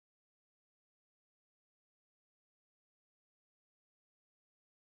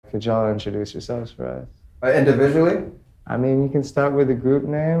could y'all introduce yourselves for us? Individually? I mean, you can start with a group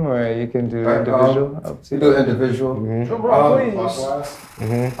name, or you can do individual. Up to you. Do individual. Please.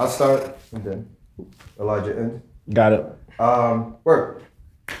 I'll start, and then Elijah end. Got it. Work.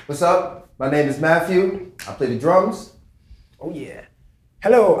 What's up? My name is Matthew. I play the drums. Oh yeah.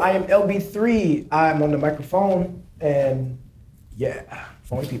 Hello, I am LB3. I'm on the microphone, and yeah,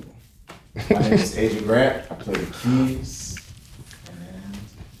 Phony Ppl. My name is Adrian Grant. I play the keys. And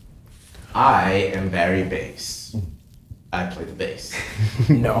I am Barry Bass. I play the bass.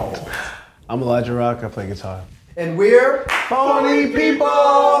 No. I'm Elijah Rock. I play guitar. And we're Phony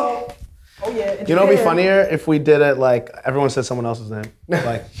Ppl! Oh yeah. You know, it'd be funnier if we did it like everyone said someone else's name.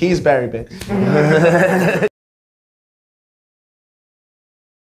 Like, he's Barry Bass.